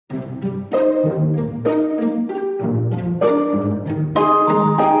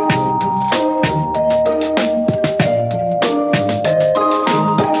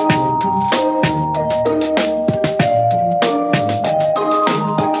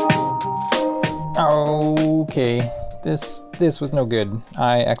Okay, this was no good.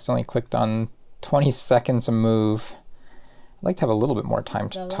 I accidentally clicked on 20 seconds a move. I'd like to have a little bit more time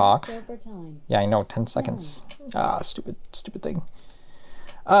to talk. Yeah, I know, 10 seconds. Ah, stupid thing.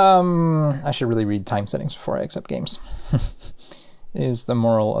 I should really read time settings before I accept games. Is the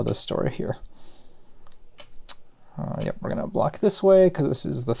moral of the story here. Yep, we're gonna block this way because this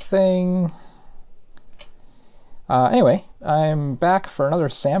is the thing. Anyway, I'm back for another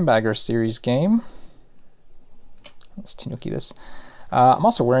Sandbagger series game. Let's Tanuki this. I'm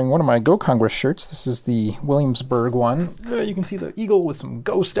also wearing one of my Go Congress shirts. This is the Williamsburg one. You can see the eagle with some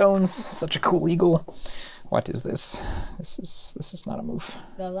go stones. Such a cool eagle. What is this? This is not a move.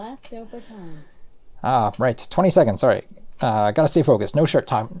 The last overtime. Ah, right. 20 seconds. All right. Gotta stay focused. No shirt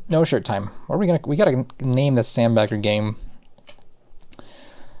time. No shirt time. What are we gonna? We gotta name this Sandbagger game.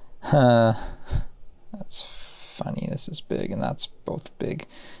 That's funny. This is big, and that's both big.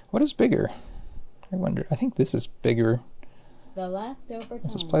 What is bigger? I wonder. I think this is bigger. The last overtime.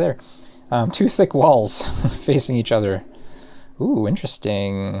 Let's just play there. Two thick walls facing each other. Ooh,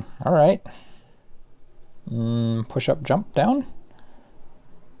 interesting. All right. Push up, jump down.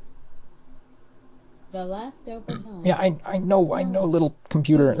 The last overtime. Yeah, I know, little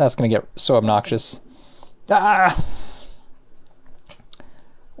computer. That's gonna get so obnoxious. Ah!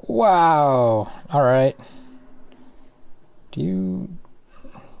 Wow. All right. Do you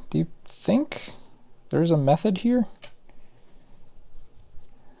think there's a method here?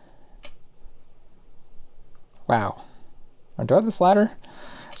 Wow. Do I have this ladder?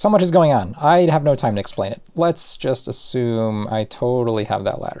 So much is going on. I have no time to explain it. Let's just assume I totally have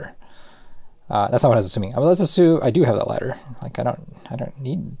that ladder. That's not what I was assuming. But let's assume I do have that ladder. Like I don't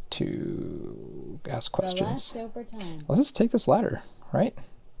need to ask questions. Let's just take this ladder, right?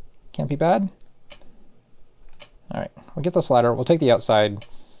 Can't be bad. All right, we'll get this ladder. We'll take the outside.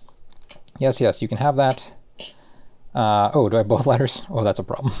 Yes, you can have that. Oh, do I have both ladders? Oh, that's a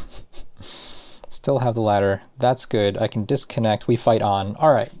problem. Still have the ladder. That's good. I can disconnect. We fight on.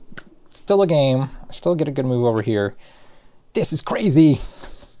 All right, still a game. I still get a good move over here. This is crazy.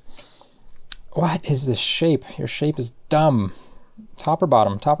 What is this shape? Your shape is dumb. Top or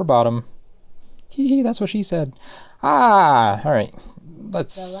bottom? Top or bottom? Hee hee, that's what she said. Ah, all right.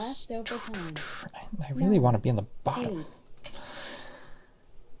 Let's... I really want to be in the bottom.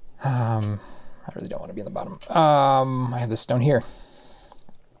 I really don't want to be in the bottom. I have this stone here.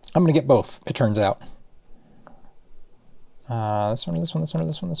 I'm going to get both, it turns out. This one, this one, this one,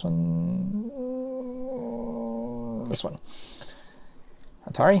 this one, this one. This one.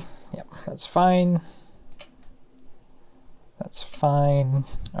 Atari? Yep, that's fine. That's fine.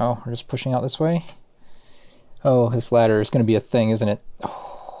 Oh, we're just pushing out this way. Oh, this ladder is going to be a thing, isn't it?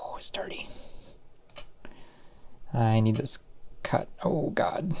 Oh, it's dirty. I need this cut. Oh,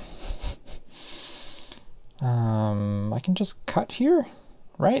 God. I can just cut here,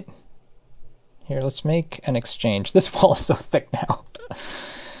 right? Here, let's make an exchange. This wall is so thick now.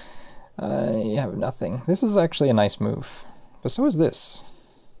 I have nothing. This is actually a nice move. But so is this.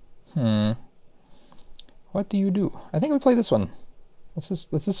 What do you do? I think we play this one. Let's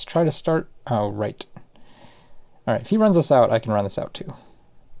just try to start. Oh, right. All right, if he runs this out, I can run this out too.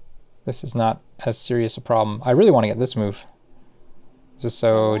 This is not as serious a problem. I really want to get this move. This is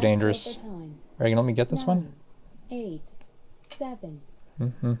so dangerous. Are you gonna let me get this 9, 8, 7.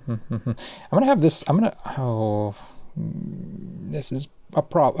 I'm gonna have this. Oh, this is a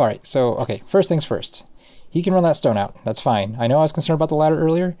problem. All right, so okay. First things first. He can run that stone out. That's fine. I know I was concerned about the ladder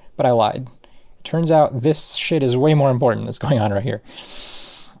earlier, but I lied. It turns out this shit is way more important that's going on right here.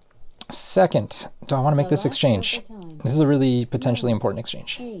 Second, do I want to make this exchange? This is a really potentially important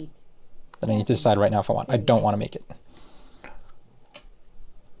exchange that I need to decide right now if I want. I don't want to make it.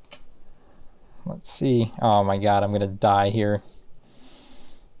 Let's see. Oh my God, I'm gonna die here.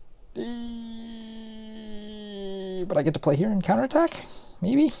 But I get to play here and counterattack?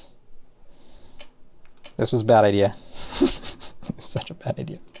 Maybe? This was a bad idea. It's such a bad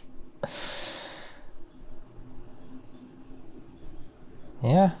idea.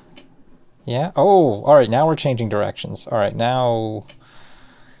 Yeah. Yeah. Oh, all right. Now we're changing directions. All right. Now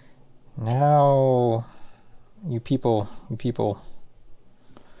you people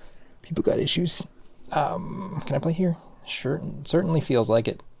got issues. Can I play here? Sure. Certainly feels like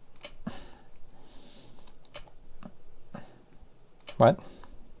it. What?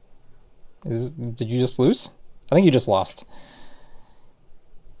 Did you just lose? I think you just lost.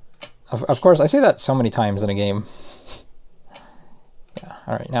 Of course, I say that so many times in a game. Yeah,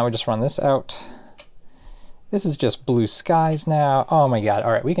 all right, now we just run this out. This is just blue skies now. Oh my God,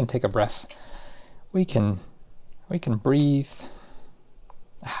 all right, we can take a breath. We can breathe.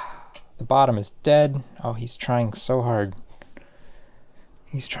 The bottom is dead. Oh, he's trying so hard.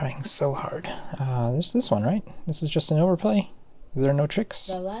 He's trying so hard. There's this one, right? This is just an overplay. Is there no tricks?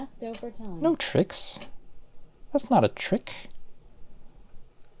 The last overtime. No tricks. That's not a trick.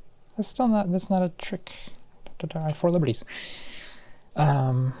 That's still not. That's not a trick. I have 4 liberties.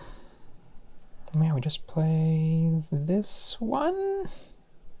 Man, we just play this one.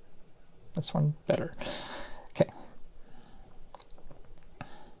 This one better. Okay.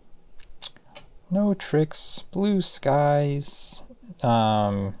 No tricks. Blue skies.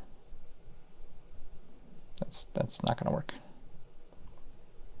 That's not gonna work.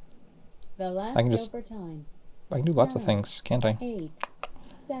 The last I can just. overtime. I can do lots of things, can't I? 8,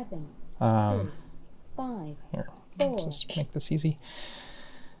 7, 6, 5, Here, 4. let's just make this easy.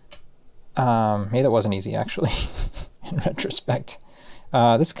 Maybe that wasn't easy, actually, in retrospect.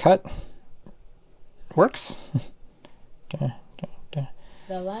 This cut works.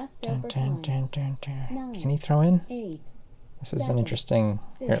 The last overtime. 9, Can he throw in? 8. This is an 7, interesting...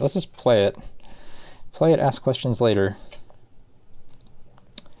 6. Here, let's just play it. Play it, ask questions later.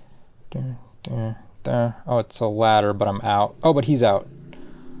 Oh, it's a ladder, but I'm out. Oh, but he's out.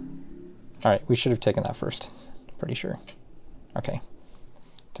 All right, we should have taken that first. Pretty sure. Okay.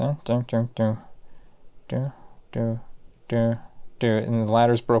 And the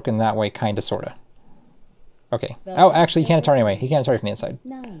ladder's broken that way, kinda, sorta. Okay. Oh, actually, he can't Atari anyway. He can't Atari from the inside.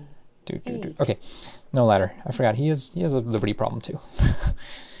 9. Okay. No ladder. I forgot. He has a liberty problem too.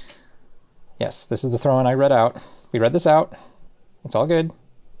 Yes, this is the throw-in I read out. We read this out. It's all good.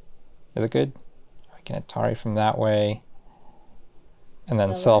 Is it good? I can Atari from that way. And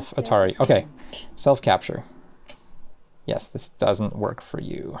then self-Atari. Okay. Self-capture. Yes, this doesn't work for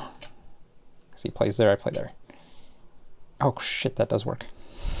you. Because he plays there, I play there. Oh shit, that does work.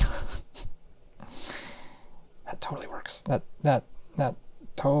 That totally works. That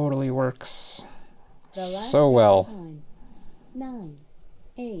totally works so well. 9,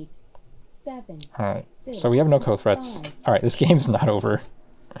 8, 7. All right. So we have no co-threats. All right, this game's not over.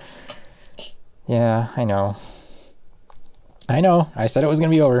 Yeah, I know. I know. I said it was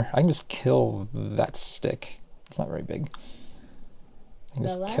going to be over. I can just kill that stick. It's not very big. I can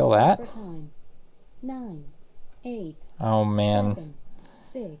just kill that. 9, 8. Oh man. 7,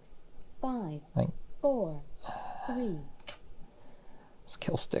 6, 5, Like, 4, 3. let's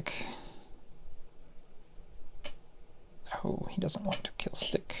kill stick. Oh, he doesn't want to kill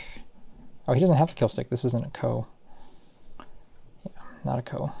stick. Oh, he doesn't have to kill stick. This isn't a co. Yeah, not a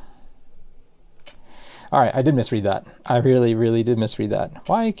co. All right, I did misread that. I really, really did misread that.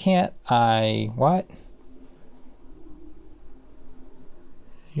 Why can't I... What?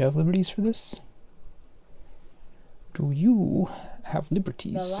 You have liberties for this? Do you have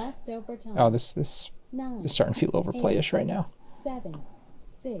liberties? The last overtime. Oh, this is starting to feel overplayish right now. 7,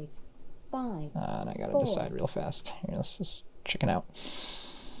 6, 5. And I gotta 4. decide real fast. Here, let's just chicken out.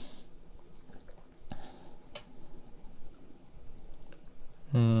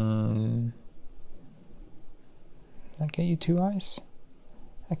 That get you 2 eyes?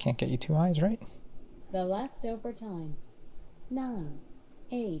 I can't get you 2 eyes, right? The last overtime. 9,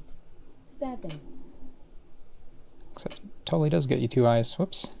 8, 7. Except it totally does get you 2 eyes.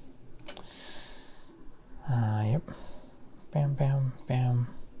 Whoops. Yep. Bam, bam, bam.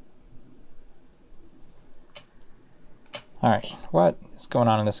 Alright, what is going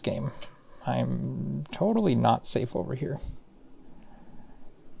on in this game? I'm totally not safe over here.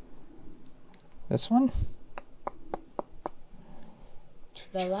 This one?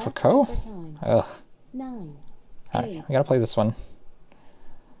 The last For co? overtime. Ugh. 9. Alright, we gotta play this one.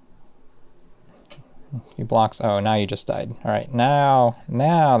 He blocks. Oh, now you just died. Alright, now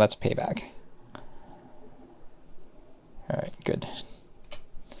that's payback. Alright, good.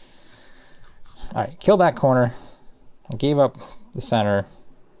 Alright, kill that corner. I gave up the center.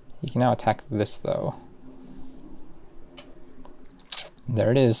 You can now attack this, though. There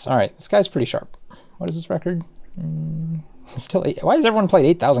it is. Alright, this guy's pretty sharp. What is this record? Still 8. Why has everyone played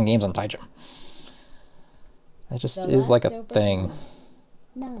 8,000 games on Taijim? It just is like a thing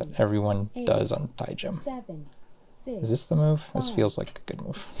that everyone does on Taijim. 7, 6. Is this the move? This feels like a good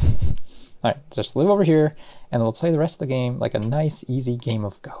move. Alright, just live over here, and we'll play the rest of the game like a nice, easy game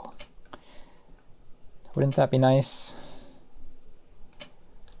of Go. Wouldn't that be nice?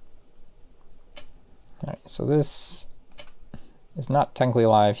 Alright, so this is not technically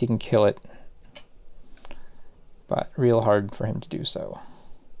alive. He can kill it, but real hard for him to do so.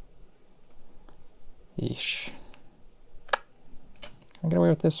 Yeesh. Can I get away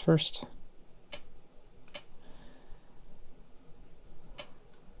with this first?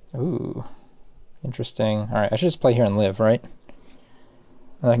 Ooh, interesting. All right, I should just play here and live, right?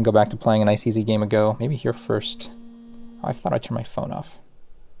 And I can go back to playing a nice easy game of Go. Maybe here first. Oh, I thought I turned my phone off.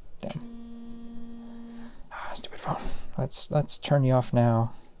 Damn. Ah, stupid phone. Let's turn you off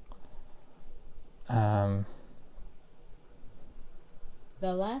now. The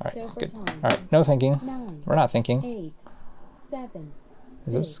last Alright, over good. time. Alright, no thinking. 9, We're not thinking. 8, 7,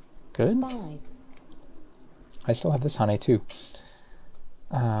 Is this 6, good? 5. I still have this Hane too.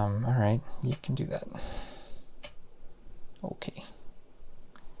 Alright, you can do that. Okay.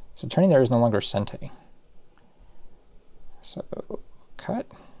 So turning there is no longer Sente. So, cut.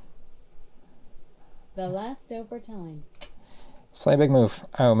 The last over time. Let's play a big move.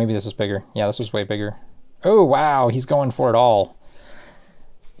 Oh, maybe this is bigger. Yeah, this was way bigger. Oh, wow, he's going for it all.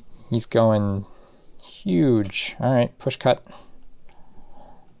 He's going huge. Alright, push cut.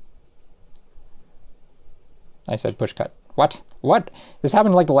 I said push cut. What? What? This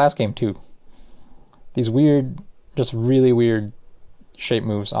happened like the last game too. These weird, just really weird shape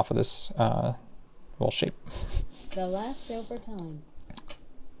moves off of this, well, shape. The last over time.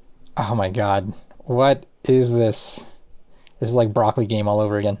 Oh my god. What is this? This is like broccoli game all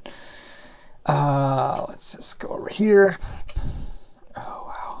over again. Let's just go over here. Oh,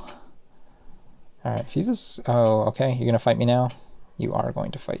 wow. Alright, if he's just... Oh, okay. You're gonna fight me now? You are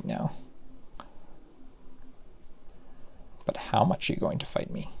going to fight now. But how much are you going to fight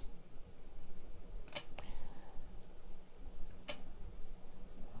me?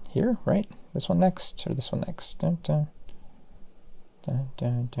 Here, right? This one next, or this one next? Dun, dun. Dun,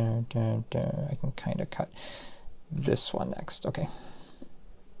 dun, dun, dun, dun. I can kind of cut this one next. Okay.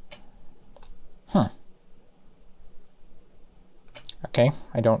 Okay,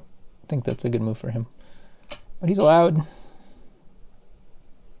 I don't think that's a good move for him. But he's allowed.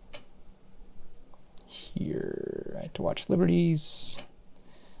 Here, I have to watch liberties.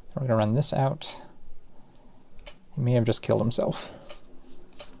 We're gonna run this out. He may have just killed himself.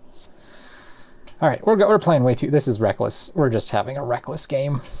 All right, we're playing way too. This is reckless. We're just having a reckless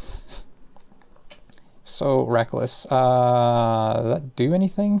game. So reckless. Did that do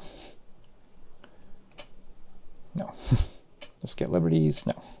anything? No. Let's get liberties.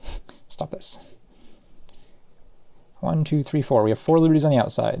 No. Stop this. 1, 2, 3, 4. We have 4 liberties on the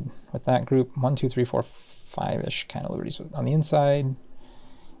outside. With that group, 1, 2, 3, 4, 5-ish kind of liberties on the inside.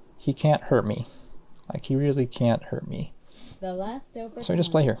 He can't hurt me. Like, he really can't hurt me. The last over So we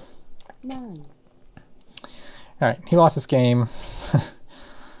just play here. 9. Alright, he lost this game.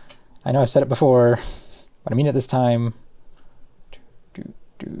 I know I've said it before, but I mean it this time.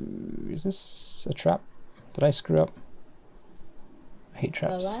 Is this a trap? Did I screw up? I hate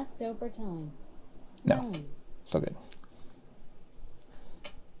traps. The last over time. No. 9. Still good.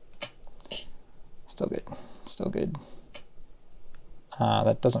 Still good. Still good.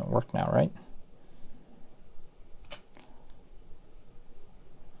 That doesn't work now, right?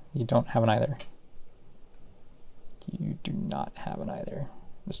 You don't have an either. You do not have an either.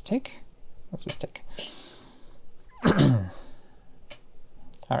 Just tick? Let's just tick.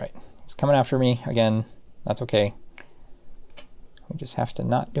 Alright. He's coming after me again. That's okay. We just have to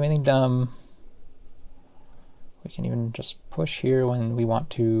not do anything dumb. We can even just push here when we want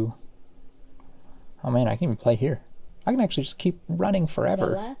to. Oh man, I can even play here. I can actually just keep running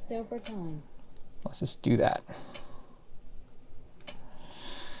forever. The last over time. Let's just do that.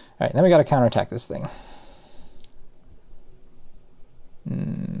 Alright, then we gotta counterattack this thing.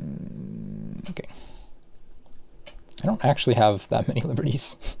 Okay. I don't actually have that many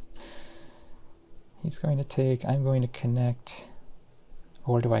liberties. He's going to take, I'm going to connect.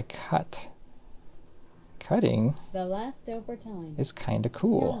 Or do I cut? Cutting The last over time. is kind of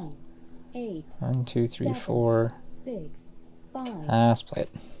cool. 9, 8. 1, 2, 3, 7, 4. 6, 5. Let's play it.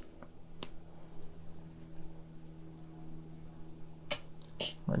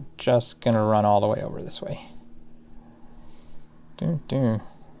 We're just gonna run all the way over this way.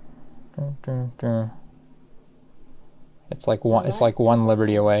 It's like one. It's like one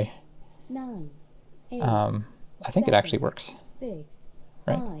liberty away. 9, 8. I think it actually works. 6,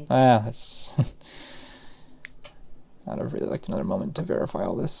 Right? 5. That's. I'd have really liked another moment to verify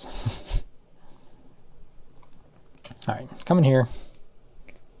all this. All right, come in here.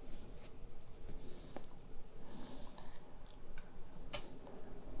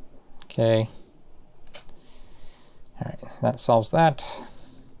 Okay. All right, that solves that.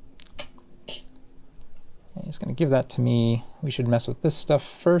 And he's going to give that to me. We should mess with this stuff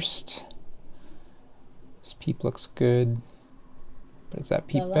first. This peep looks good. But is that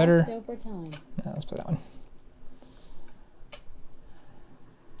peep better? Over time. No, let's play that one.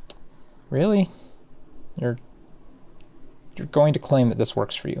 Really? You're going to claim that this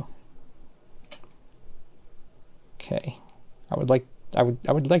works for you. Okay. I would like I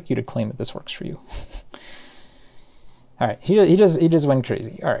would like you to claim that this works for you. All right, he just went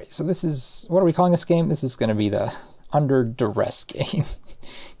crazy. All right, so this is, what are we calling this game? This is going to be the under duress game.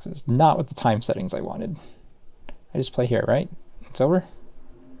 So it's not with the time settings I wanted. I just play here, right? It's over.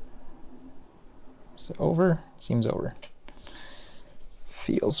 Is it over? Seems over.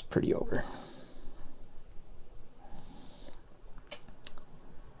 Feels pretty over.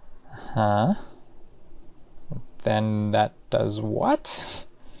 Huh? Then that does what?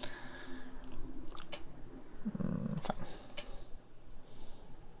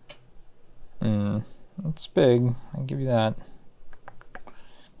 Fine. It's big. I'll give you that.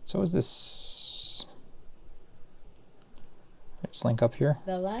 So is this... Let's link up here.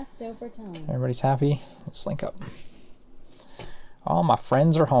 The last overtime. Everybody's happy. Let's link up. All my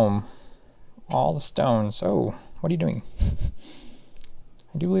friends are home. All the stones. Oh, what are you doing?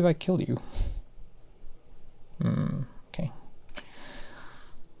 I do believe I killed you. Okay.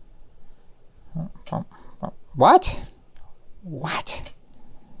 What? What?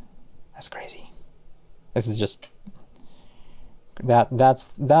 That's crazy. This is just...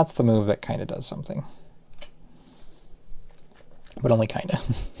 That's the move that kind of does something. But only kind of.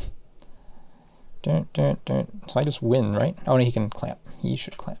 So I just win, right? Oh, no, he can clamp. He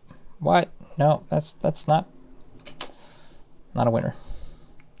should clamp. What? No, that's not a winner.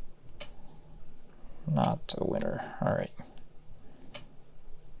 Not a winner. All right.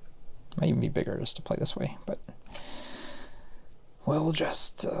 Might even be bigger just to play this way, but we'll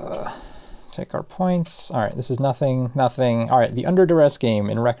just take our points. All right, this is nothing. All right, the under duress game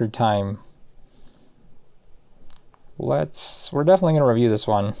in record time. We're definitely going to review this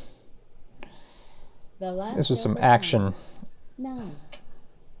one. This was some action. 9.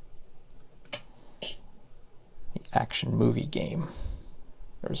 The action movie game.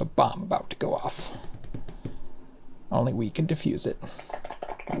 There's a bomb about to go off. Only we can defuse it.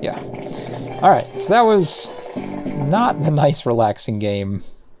 Yeah. All right, so that was not the nice, relaxing game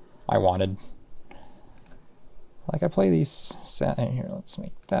I wanted. Like, I play these... Here, let's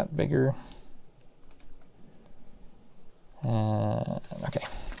make that bigger. Okay.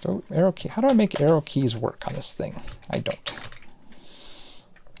 So arrow key. How do I make arrow keys work on this thing? I don't.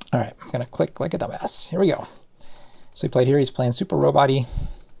 All right, I'm gonna click like a dumbass. Here we go. So he played here. He's playing Super Robot-y.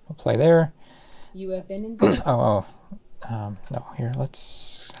 We'll play there. You have been in. No. Here.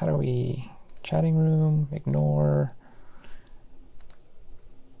 Let's. How do we? Chatting room. Ignore.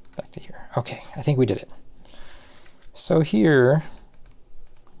 Back to here. Okay. I think we did it. So here.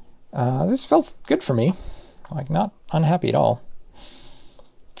 This felt good for me. Like, not unhappy at all.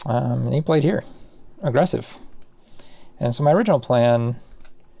 And he played here. Aggressive. And so my original plan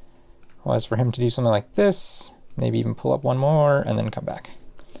was for him to do something like this, maybe even pull up one more, and then come back.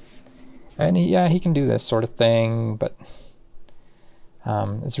 And he can do this sort of thing, but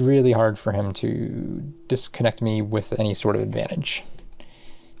it's really hard for him to disconnect me with any sort of advantage.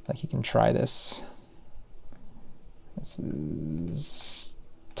 Like, he can try this. This is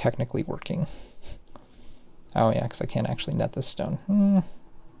technically working. Oh yeah, because I can't actually net this stone.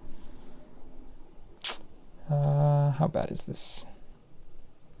 How bad is this?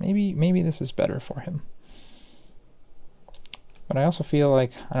 Maybe this is better for him. But I also feel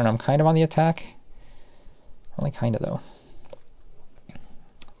like, I don't know, I'm kind of on the attack. Only kind of, though.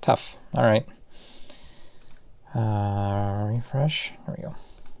 Tough. All right. Refresh. There we go.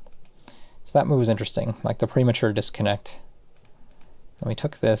 So that move was interesting, like the premature disconnect. And we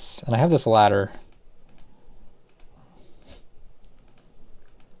took this, and I have this ladder.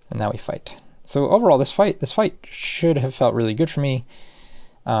 And now we fight. So overall, this fight should have felt really good for me.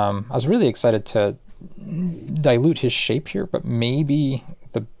 I was really excited to dilute his shape here, but maybe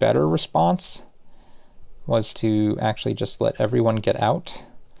the better response was to actually just let everyone get out.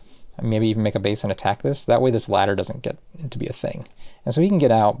 And maybe even make a base and attack this. That way this ladder doesn't get to be a thing. And so he can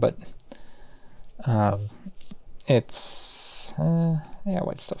get out, but it's... yeah,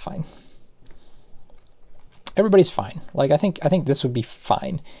 white's still fine. Everybody's fine. Like, I think this would be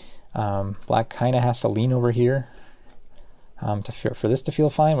fine. Black kind of has to lean over here for this to feel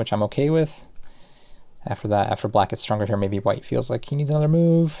fine, which I'm okay with. After that, after black gets stronger here, maybe white feels like he needs another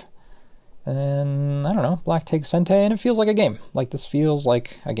move. And then, I don't know, black takes Sente, and it feels like a game. Like, this feels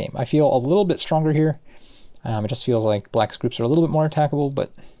like a game. I feel a little bit stronger here. It just feels like black's groups are a little bit more attackable,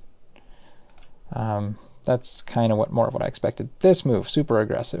 but that's kind of more of what I expected. This move, super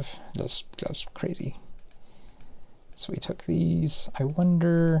aggressive, does crazy. So we took these. I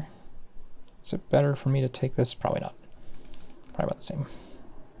wonder, is it better for me to take this? Probably not. Probably about the same.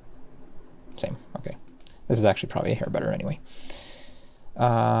 Same, okay. This is actually probably a hair better anyway.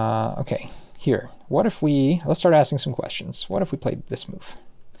 Okay, here, what if we, let's start asking some questions. What if we played this move?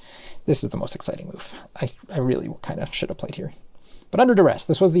 This is the most exciting move. I really kind of should have played here. But under duress,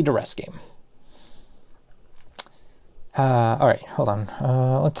 this was the duress game. All right, hold on.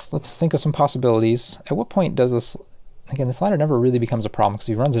 Let's think of some possibilities. At what point does this, again, this ladder never really becomes a problem because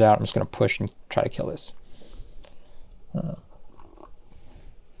if he runs it out, I'm just going to push and try to kill this.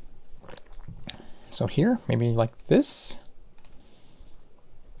 So here, maybe like this.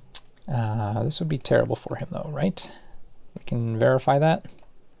 This would be terrible for him though, right? We can verify that.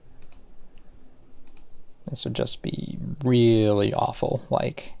 This would just be really awful,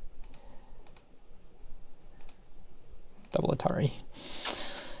 like double Atari.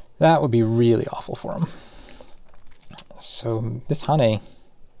 That would be really awful for him. So this Hane,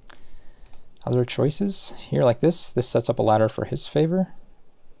 other choices here like this. This sets up a ladder for his favor.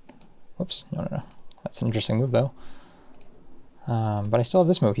 Whoops, no. That's an interesting move though. But I still have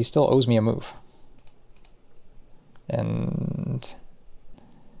this move. He still owes me a move. And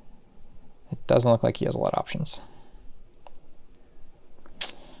it doesn't look like he has a lot of options.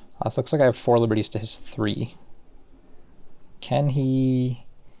 It looks like I have 4 liberties to his 3. Can he?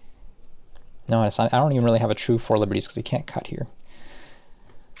 No, it's not. I don't even really have a true 4 liberties because he can't cut here.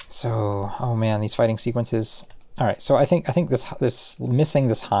 So, oh man, these fighting sequences. All right, so I think this missing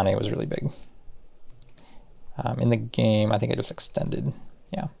this Hane was really big. In the game, I think I just extended.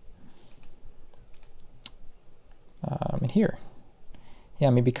 Yeah. And here, yeah,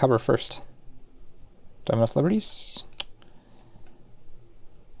 maybe cover first. Do I have enough liberties?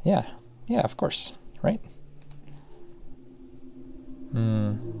 Yeah, of course, right? He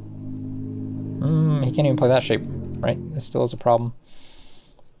can't even play that shape, right? This still is a problem.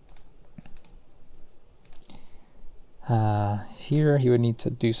 Here he would need to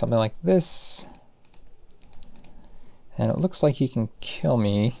do something like this. And it looks like he can kill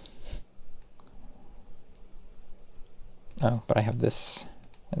me. Oh, but I have this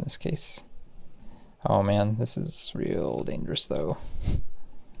in this case. Oh man, this is real dangerous though.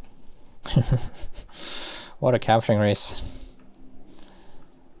 What a capturing race.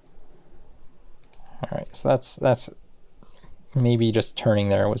 Alright, so that's maybe just turning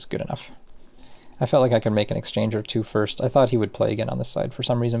there was good enough. I felt like I could make an exchange or two first. I thought he would play again on this side for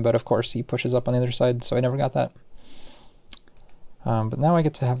some reason, but of course he pushes up on the other side, so I never got that. But now I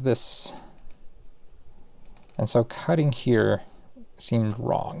get to have this. And so cutting here seemed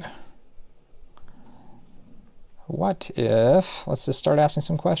wrong. What if, let's just start asking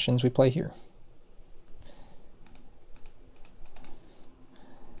some questions, we play here.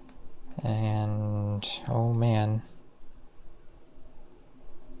 And, oh man.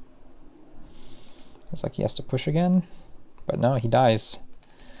 It's like he has to push again, but no, he dies.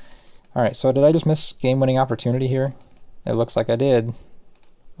 All right, so did I just miss game-winning opportunity here? It looks like I did.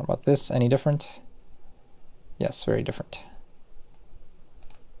 What about this? Any different? Yes, very different.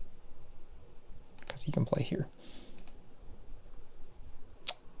 Because he can play here.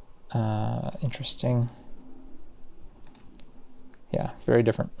 Interesting. Yeah, very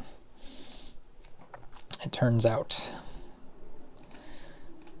different. It turns out.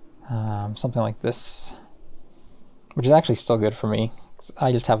 Something like this, which is actually still good for me.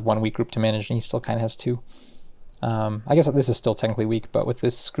 I just have 1 weak group to manage, and he still kind of has 2. I guess this is still technically weak, but with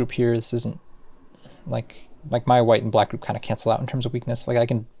this group here, this isn't like my white and black group kind of cancel out in terms of weakness. Like I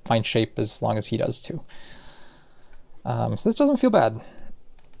can find shape as long as he does too. So this doesn't feel bad.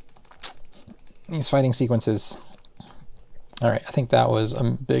 These fighting sequences. All right, I think that was a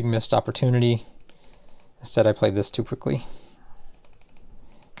big missed opportunity. Instead, I played this too quickly.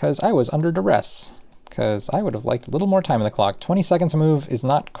 Because I was under duress. Because I would have liked a little more time on the clock. 20 seconds a move is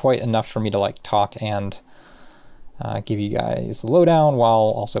not quite enough for me to like talk and give you guys the lowdown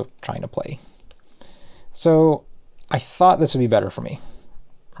while also trying to play. So I thought this would be better for me,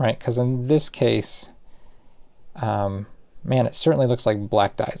 right? Because in this case, man, it certainly looks like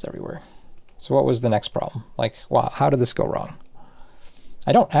black dies everywhere. So what was the next problem? Like, wow, how did this go wrong?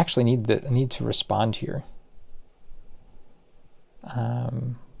 I don't actually need to respond here.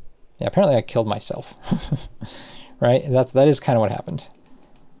 Yeah, apparently I killed myself, right? That is kind of what happened.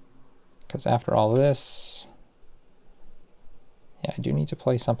 Because after all this, yeah, I do need to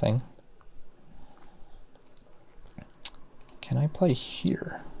play something. Can I play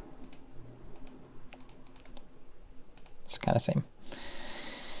here? It's kind of same.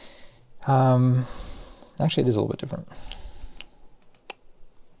 Actually, it is a little bit different.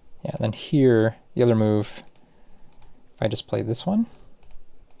 Yeah, and then here, the other move, if I just play this one,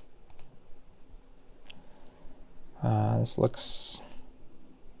 this looks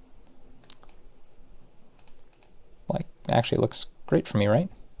like, actually looks great for me, right?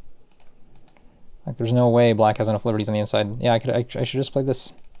 Like, there's no way black has enough liberties on the inside. Yeah, I should just play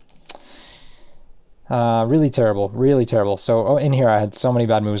this. Really terrible, really terrible. So in here I had so many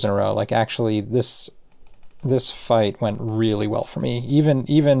bad moves in a row. Like, actually, this fight went really well for me,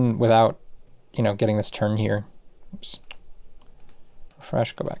 even without, you know, getting this turn here. Oops.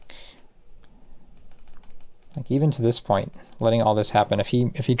 Refresh, go back. Like, even to this point, letting all this happen, if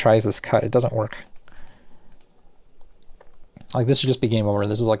he tries this cut, it doesn't work. Like, this should just be game over.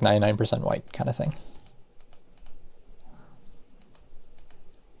 This is like 99% white kind of thing.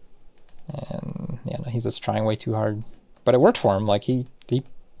 And yeah, no, he's just trying way too hard. But it worked for him. Like, he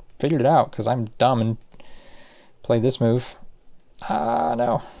figured it out, because I'm dumb and played this move.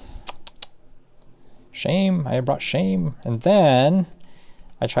 No. Shame. I brought shame. And then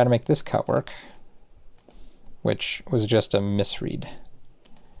I try to make this cut work, which was just a misread.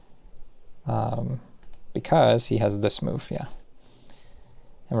 Because he has this move, yeah.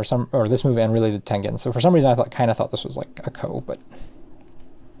 And for some, or this move and really the Tengen. So for some reason I kind of thought this was like a Ko, but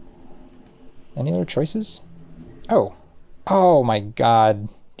any other choices? Oh. Oh my god.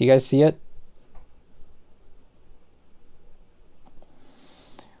 Do you guys see it?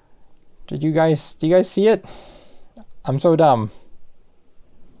 Do you guys see it? I'm so dumb.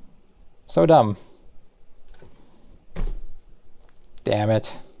 So dumb. Damn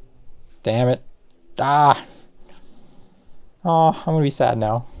it. Damn it. Ah. Oh, I'm gonna be sad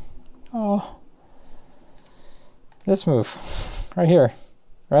now. Oh. This move. Right here.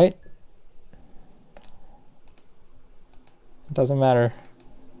 Right? It doesn't matter.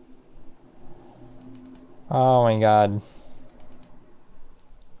 Oh my god.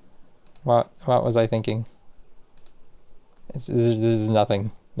 What was I thinking? This is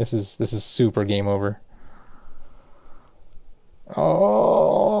nothing. This is super game over. Oh.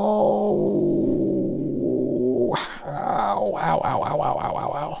 Ow, ow, ow, ow, ow, ow,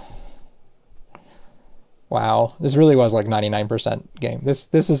 ow, ow. Wow, this really was like 99% game. This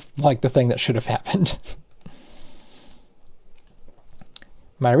is like the thing that should have happened.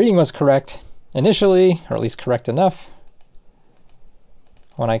 My reading was correct initially, or at least correct enough.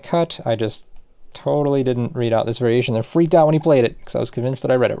 When I cut, I just totally didn't read out this variation. They're freaked out when he played it, because I was convinced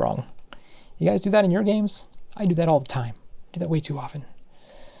that I read it wrong. You guys do that in your games? I do that all the time. I do that way too often.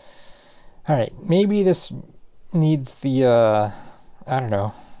 Alright, maybe this needs the, I don't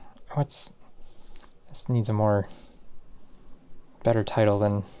know. This needs a more better title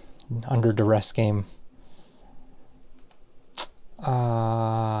than Under Duress Game.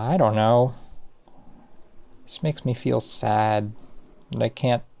 I don't know. This makes me feel sad that I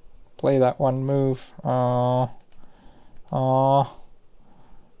can't play that one move. The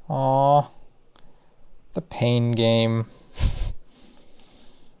pain game.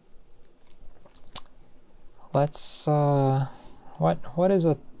 Let's, what is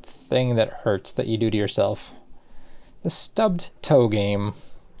a thing that hurts that you do to yourself? The stubbed toe game.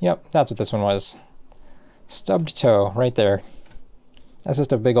 Yep, that's what this one was. Stubbed toe, right there. That's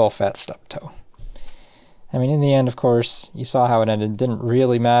just a big old fat stubbed toe. I mean, in the end, of course, you saw how it ended. It didn't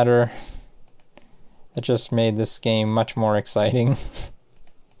really matter. It just made this game much more exciting.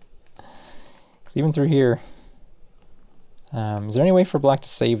 'Cause even through here, is there any way for black to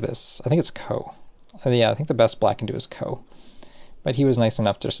save this? I think it's Ko. Yeah, I think the best black can do is Ko. But he was nice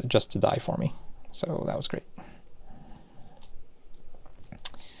enough just to die for me. So that was great.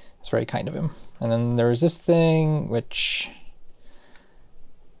 It's very kind of him. And then there was this thing, which...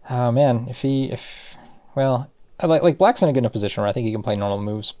 Oh man, well, like black's in a good enough position where I think he can play normal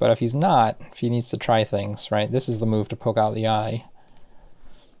moves, but if he's not, if he needs to try things, right, this is the move to poke out the eye.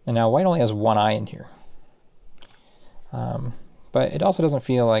 And now white only has one eye in here. But it also doesn't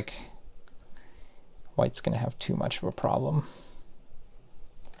feel like white's going to have too much of a problem.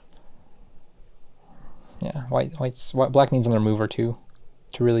 Yeah, black needs another move or two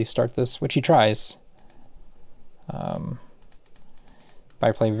to really start this, which he tries. But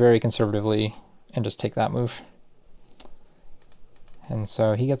I play very conservatively and just take that move. And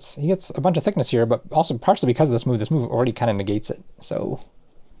so he gets a bunch of thickness here, but also partially because of this move already kind of negates it. So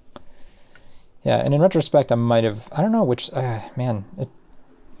yeah, and in retrospect, I might have, I don't know which, man,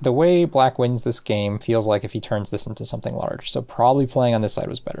 the way black wins this game feels like if he turns this into something large. So probably playing on this side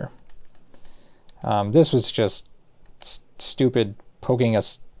was better. This was just stupid poking a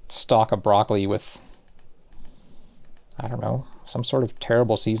stalk of broccoli with, I don't know, some sort of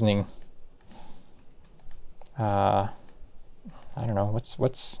terrible seasoning. I don't know, it's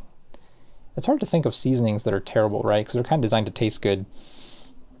hard to think of seasonings that are terrible, right? Because they're kind of designed to taste good.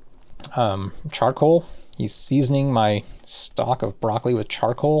 Charcoal. He's seasoning my stalk of broccoli with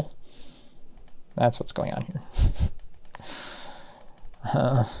charcoal. That's what's going on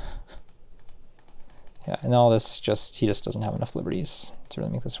here. Yeah, and all this he just doesn't have enough liberties to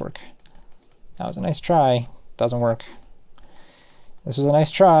really make this work. That was a nice try, doesn't work. This was a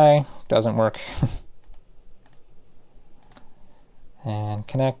nice try, doesn't work. And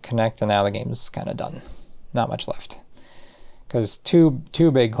connect, and now the game's kind of done. Not much left. Because two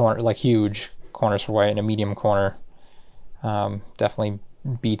big corner, like huge corners for white and a medium corner definitely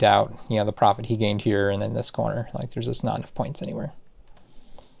beat out, you know, the profit he gained here and in this corner. Like there's just not enough points anywhere.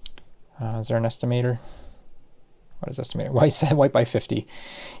 Is there an estimator? What is estimator? White by 50.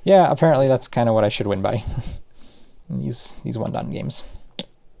 Yeah, apparently that's kind of what I should win by in these one-done games.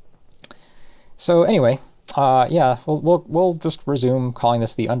 So anyway, yeah, we'll just resume calling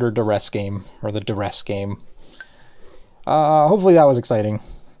this the under duress game, or the duress game. Hopefully that was exciting.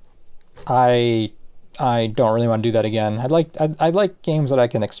 I don't really want to do that again. I'd like games that I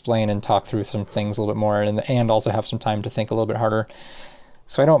can explain and talk through some things a little bit more, and also have some time to think a little bit harder,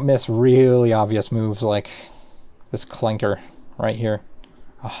 so I don't miss really obvious moves like this clanker right here.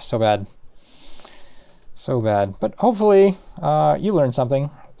 Oh, so bad. So bad. But hopefully you learned something.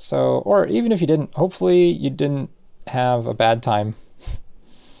 So, or even if you didn't, hopefully you didn't have a bad time.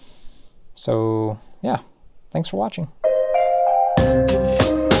 So yeah, thanks for watching.